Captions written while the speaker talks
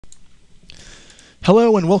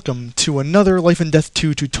Hello and welcome to another Life and Death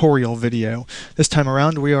 2 tutorial video. This time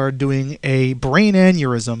around we are doing a brain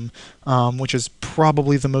aneurysm, which is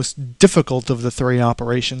probably the most difficult of the three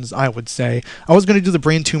operations, I would say. I was going to do the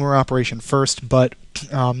brain tumor operation first, but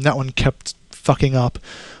that one kept fucking up.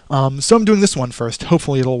 So I'm doing this one first.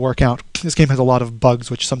 Hopefully it'll work out. This game has a lot of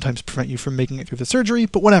bugs which sometimes prevent you from making it through the surgery,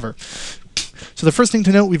 but whatever. So the first thing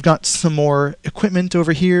to note, we've got some more equipment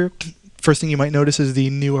over here. First thing you might notice is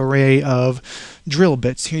the new array of drill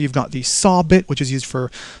bits. Here you've got the saw bit, which is used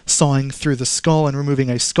for sawing through the skull and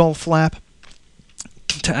removing a skull flap.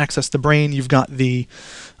 To access the brain, you've got the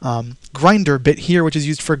grinder bit here, which is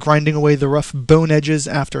used for grinding away the rough bone edges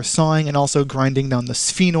after sawing and also grinding down the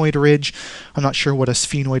sphenoid ridge. I'm not sure what a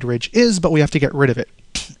sphenoid ridge is, but we have to get rid of it.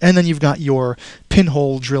 And then you've got your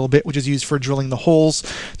pinhole drill bit, which is used for drilling the holes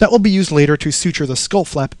that will be used later to suture the skull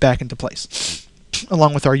flap back into place,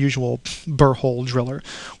 along with our usual burr hole driller.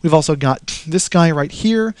 We've also got this guy right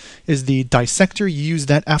here is the dissector. You use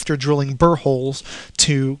that after drilling burr holes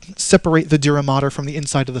to separate the dura mater from the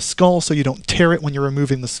inside of the skull so you don't tear it when you're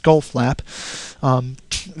removing the skull flap.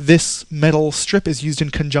 This metal strip is used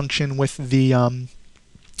in conjunction with the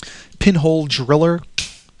pinhole driller,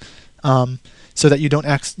 so that you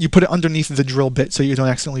don't you put it underneath the drill bit so you don't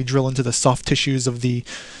accidentally drill into the soft tissues of the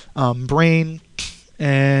brain.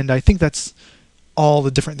 And I think that's all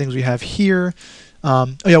the different things we have here.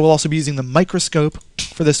 Oh yeah, we'll also be using the microscope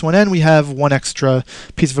for this one, and we have one extra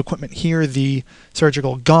piece of equipment here, the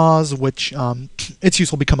surgical gauze, which its use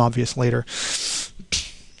will become obvious later.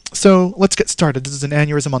 So let's get started. This is an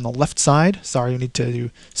aneurysm on the left side. Sorry, we need to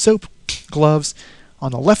do soap, gloves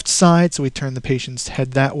on the left side, so we turn the patient's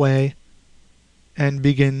head that way and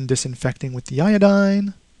begin disinfecting with the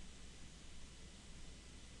iodine,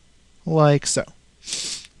 like so.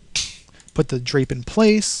 Put the drape in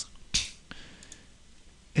place,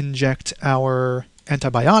 inject our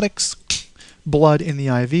antibiotics, blood in the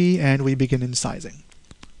IV, and we begin incising.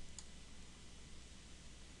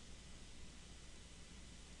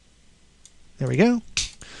 There we go.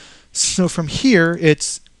 So from here,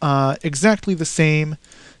 it's exactly the same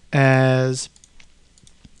as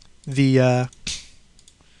the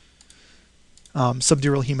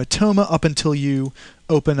subdural hematoma up until you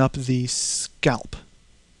open up the scalp.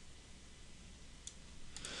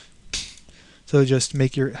 So just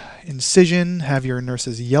make your incision, have your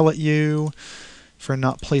nurses yell at you for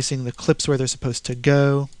not placing the clips where they're supposed to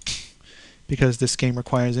go, because this game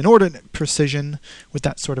requires inordinate precision with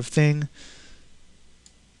that sort of thing.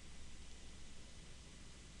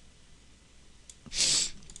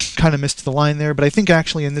 Kind of missed the line there, but I think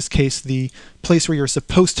actually in this case the place where you're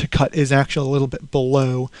supposed to cut is actually a little bit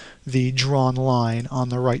below the drawn line on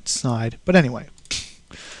the right side. But anyway,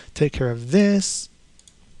 take care of this.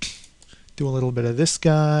 Do a little bit of this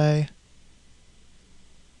guy.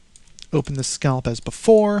 Open the scalp as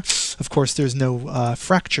before. Of course, there's no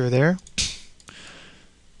fracture there.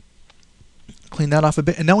 Clean that off a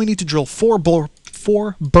bit. And now we need to drill four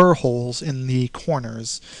burr holes in the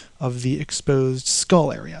corners of the exposed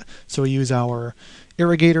skull area. So we use our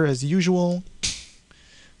irrigator as usual.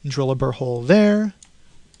 Drill a burr hole there.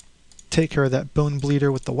 Take care of that bone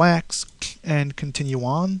bleeder with the wax. And continue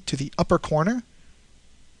on to the upper corner.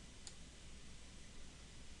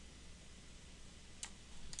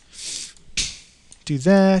 Do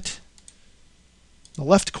that. The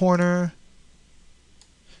left corner.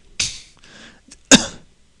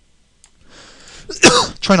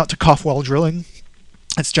 Try not to cough while drilling.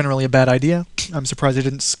 That's generally a bad idea. I'm surprised I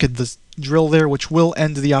didn't skid the drill there, which will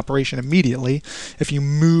end the operation immediately if you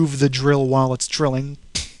move the drill while it's drilling.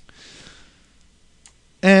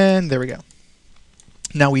 And there we go.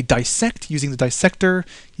 Now we dissect using the dissector.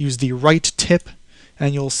 Use the right tip,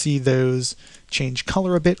 and you'll see those change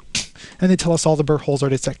color a bit, and they tell us all the burr holes are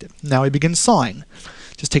dissected. Now we begin sawing.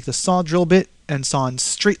 Just take the saw drill bit and saw in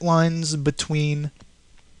straight lines between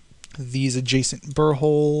these adjacent burr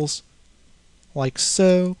holes, like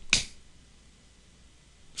so,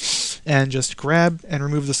 and just grab and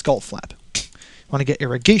remove the skull flap. Want to get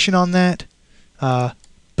irrigation on that,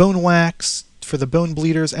 bone wax for the bone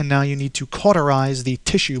bleeders, and now you need to cauterize the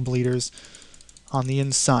tissue bleeders on the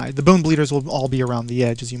inside. The bone bleeders will all be around the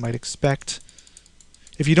edge, as you might expect.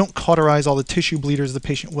 If you don't cauterize all the tissue bleeders, the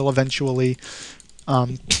patient will eventually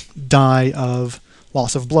die of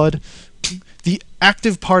loss of blood. The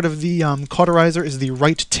active part of the cauterizer is the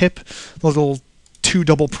right tip, the little two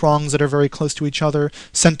double prongs that are very close to each other.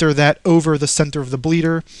 Center that over the center of the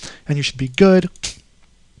bleeder, and you should be good.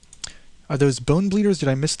 Are those bone bleeders? Did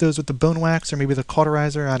I miss those with the bone wax, or maybe the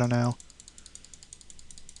cauterizer? I don't know.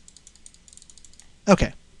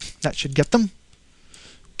 Okay, that should get them.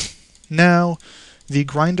 Now, the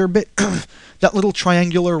grinder bit. That little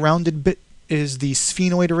triangular rounded bit is the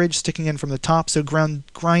sphenoid ridge sticking in from the top, so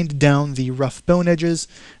grind down the rough bone edges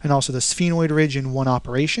and also the sphenoid ridge in one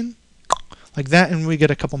operation. Like that, and we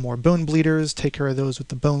get a couple more bone bleeders. Take care of those with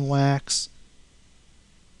the bone wax.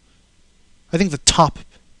 I think the top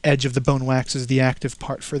edge of the bone wax is the active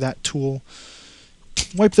part for that tool.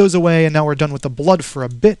 Wipe those away, and now we're done with the blood for a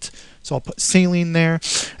bit. So I'll put saline there.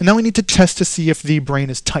 And now we need to test to see if the brain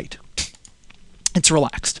is tight. It's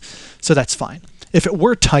relaxed, so that's fine. If it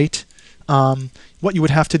were tight, what you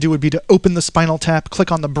would have to do would be to open the spinal tap,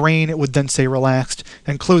 click on the brain, it would then say relaxed,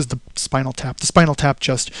 and close the spinal tap. The spinal tap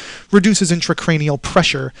just reduces intracranial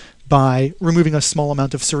pressure by removing a small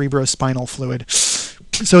amount of cerebrospinal fluid.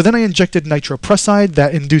 So then I injected nitroprusside.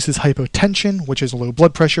 That induces hypotension, which is low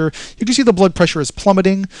blood pressure. You can see the blood pressure is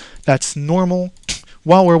plummeting. That's normal.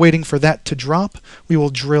 While we're waiting for that to drop, we will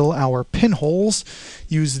drill our pinholes.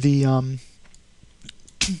 Use the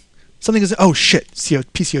something is, oh shit,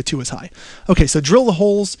 PCO2 is high. Okay, so drill the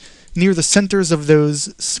holes near the centers of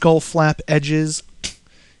those skull flap edges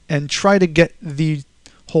and try to get the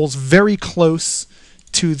holes very close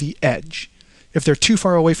to the edge. If they're too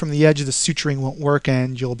far away from the edge, the suturing won't work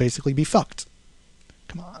and you'll basically be fucked.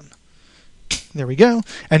 Come on. There we go.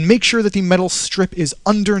 And make sure that the metal strip is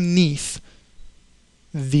underneath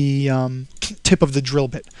the tip of the drill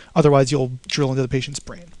bit. Otherwise, you'll drill into the patient's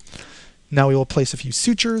brain. Now we will place a few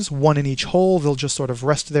sutures, one in each hole. They'll just sort of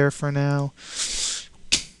rest there for now.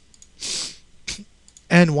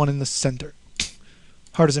 And one in the center.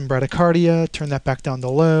 Heart is in bradycardia. Turn that back down to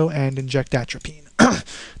low and inject atropine.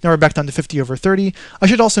 Now we're back down to 50/30. I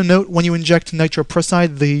should also note, when you inject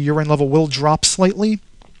nitroprusside, the urine level will drop slightly.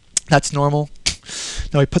 That's normal.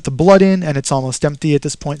 Now we put the blood in, and it's almost empty at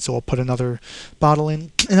this point, so we'll put another bottle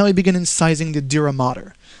in. And now we begin incising the dura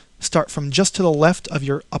mater. Start from just to the left of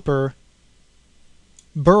your upper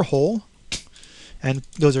burr hole, and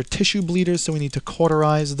those are tissue bleeders, so we need to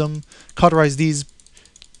cauterize them. Cauterize these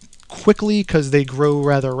quickly because they grow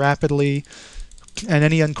rather rapidly, and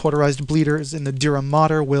any uncauterized bleeders in the dura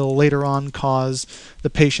mater will later on cause the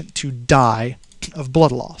patient to die of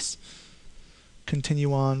blood loss.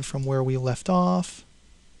 Continue on from where we left off.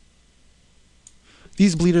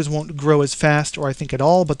 These bleeders won't grow as fast, or I think at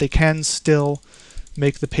all, but they can still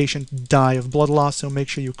make the patient die of blood loss, so make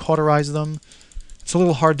sure you cauterize them. It's a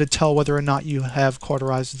little hard to tell whether or not you have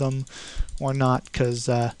cauterized them or not because,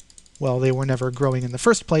 well, they were never growing in the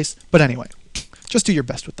first place. But anyway, just do your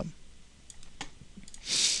best with them.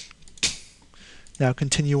 Now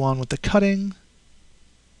continue on with the cutting.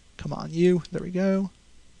 Come on, you. There we go.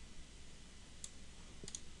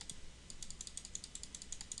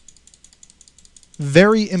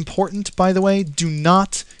 Very important, by the way, do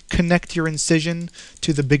not connect your incision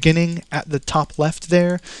to the beginning at the top left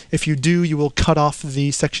there. If you do, you will cut off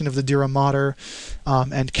the section of the dura mater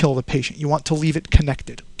and kill the patient. You want to leave it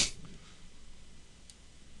connected.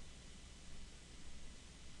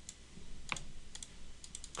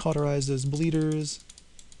 Cauterize those bleeders.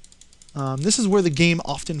 This is where the game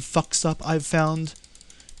often fucks up, I've found,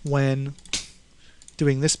 when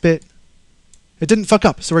doing this bit. It didn't fuck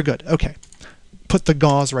up, so we're good. Okay. Put the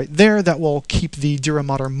gauze right there. That will keep the dura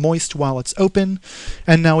mater moist while it's open.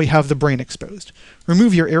 And now we have the brain exposed.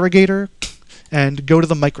 Remove your irrigator and go to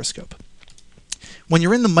the microscope. When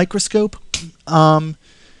you're in the microscope,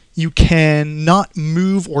 you cannot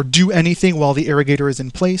move or do anything while the irrigator is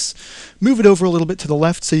in place. Move it over a little bit to the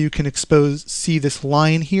left so you can see this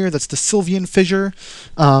line here. That's the Sylvian fissure.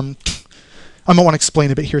 I might want to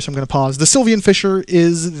explain a bit here, so I'm going to pause. The Sylvian fissure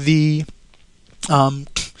is the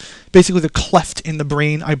basically the cleft in the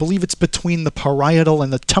brain. I believe it's between the parietal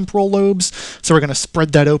and the temporal lobes, so we're going to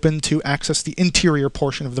spread that open to access the interior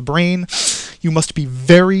portion of the brain. You must be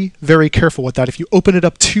very, very careful with that. If you open it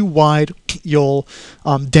up too wide, you'll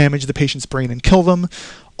damage the patient's brain and kill them.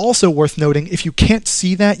 Also worth noting, if you can't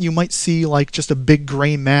see that, you might see like just a big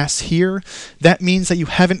gray mass here. That means that you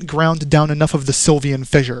haven't ground down enough of the Sylvian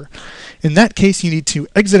fissure. In that case, you need to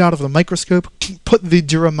exit out of the microscope, put the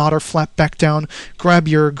dura mater flap back down, grab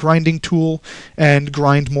your grinding tool, and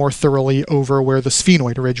grind more thoroughly over where the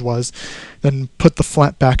sphenoid ridge was. Then put the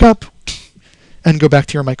flap back up, and go back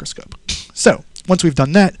to your microscope. So, once we've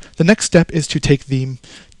done that, the next step is to take the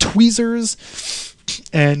tweezers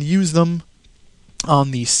and use them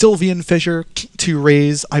on the Sylvian fissure to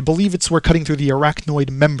raise, I believe we're cutting through the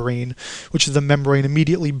arachnoid membrane, which is the membrane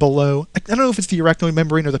immediately below. I don't know if it's the arachnoid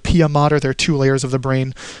membrane or the pia mater. There are two layers of the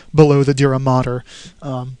brain below the dura mater.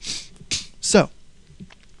 So,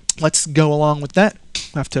 let's go along with that.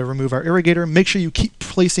 We have to remove our irrigator. Make sure you keep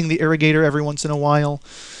placing the irrigator every once in a while.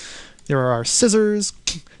 There are our scissors.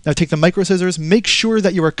 Now take the micro scissors. Make sure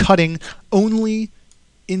that you are cutting only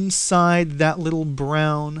inside that little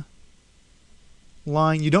brown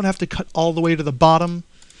line. You don't have to cut all the way to the bottom.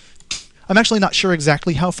 I'm actually not sure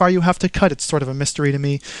exactly how far you have to cut. It's sort of a mystery to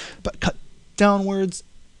me. But cut downwards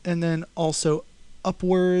and then also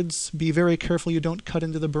upwards. Be very careful you don't cut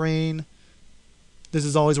into the brain. This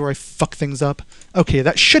is always where I fuck things up. Okay,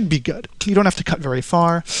 that should be good. You don't have to cut very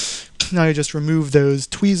far. Now you just remove those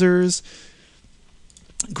tweezers.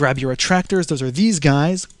 Grab your retractors. Those are these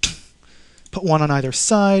guys. Put one on either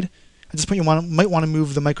side. At this point, you might want to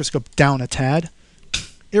move the microscope down a tad.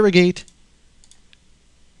 Irrigate.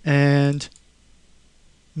 And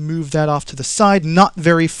move that off to the side. Not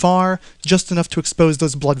very far. Just enough to expose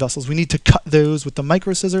those blood vessels. We need to cut those with the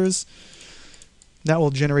micro scissors. That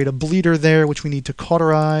will generate a bleeder there, which we need to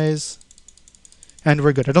cauterize. And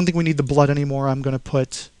we're good. I don't think we need the blood anymore. I'm going to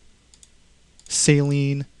put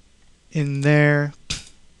saline in there.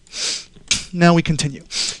 Now we continue.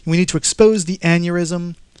 We need to expose the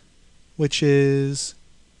aneurysm, which is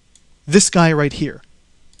this guy right here.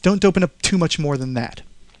 Don't open up too much more than that.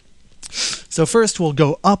 So first we'll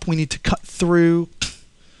go up. We need to cut through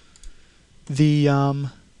the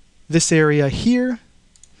this area here.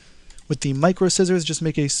 With the micro scissors, just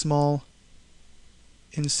make a small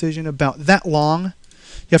incision about that long.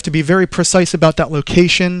 You have to be very precise about that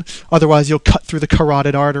location, otherwise you'll cut through the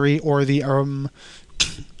carotid artery or the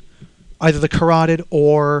either the carotid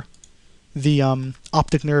or the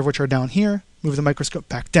optic nerve, which are down here. Move the microscope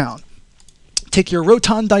back down. Take your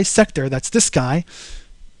roton dissector, that's this guy.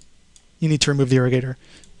 You need to remove the irrigator.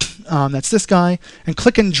 That's this guy, and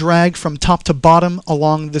click and drag from top to bottom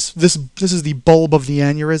along this is the bulb of the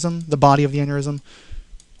aneurysm, the body of the aneurysm.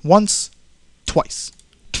 Once, twice.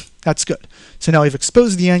 That's good. So now we've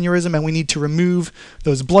exposed the aneurysm, and we need to remove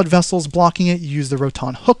those blood vessels blocking it. You use the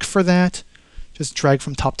roton hook for that. Just drag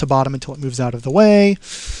from top to bottom until it moves out of the way.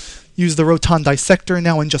 Use the roton dissector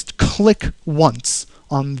now and just click once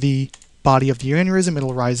on the body of the aneurysm.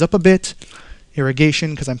 It'll rise up a bit.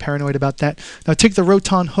 Irrigation, because I'm paranoid about that. Now take the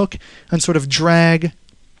roton hook and sort of drag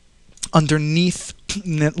underneath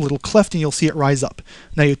that little cleft, and you'll see it rise up.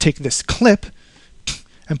 Now you take this clip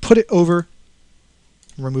and put it over.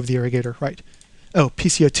 Remove the irrigator, right. Oh,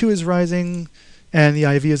 PCO2 is rising, and the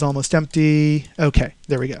IV is almost empty. Okay,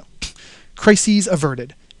 there we go. Crises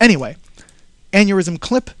averted. Anyway, aneurysm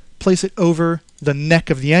clip, place it over the neck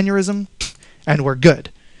of the aneurysm, and we're good.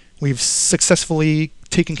 We've successfully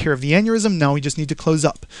taken care of the aneurysm. Now we just need to close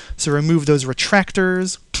up. So remove those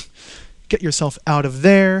retractors, get yourself out of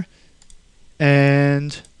there,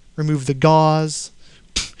 and remove the gauze.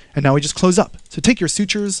 And now we just close up. So take your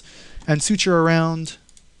sutures and suture around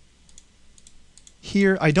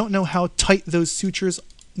here. I don't know how tight those sutures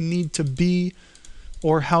need to be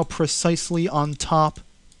or how precisely on top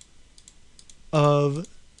of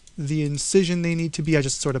the incision they need to be. I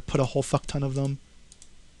just sort of put a whole fuck ton of them.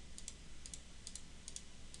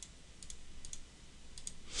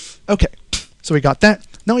 Okay, so we got that.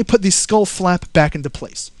 Now we put the skull flap back into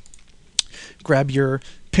place. Grab your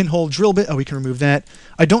pinhole drill bit. Oh, we can remove that.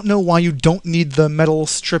 I don't know why you don't need the metal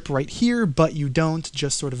strip right here, but you don't.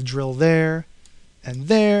 Just sort of drill there, and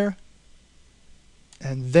there,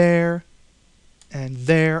 and there, and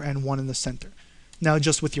there, and one in the center. Now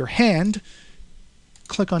just with your hand,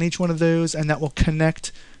 click on each one of those, and that will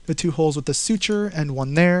connect the two holes with the suture, and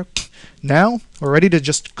one there. Now we're ready to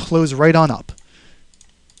just close right on up.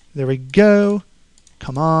 There we go.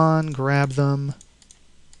 Come on, grab them.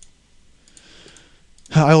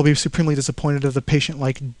 I will be supremely disappointed if the patient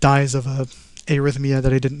dies of a arrhythmia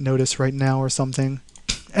that I didn't notice right now or something.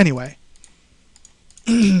 Anyway.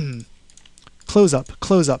 Close up,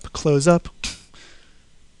 close up, close up.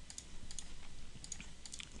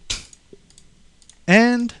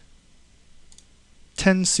 And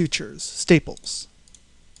 10 sutures, staples.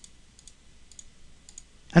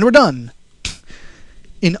 And we're done.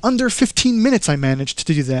 In under 15 minutes I managed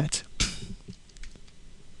to do that.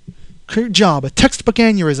 Great job. A textbook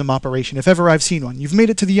aneurysm operation, if ever I've seen one. You've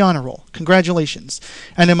made it to the honor roll. Congratulations.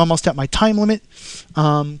 And I'm almost at my time limit.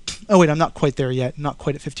 Oh wait, I'm not quite there yet. Not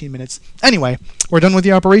quite at 15 minutes. Anyway, we're done with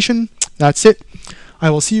the operation. That's it.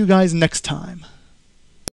 I will see you guys next time.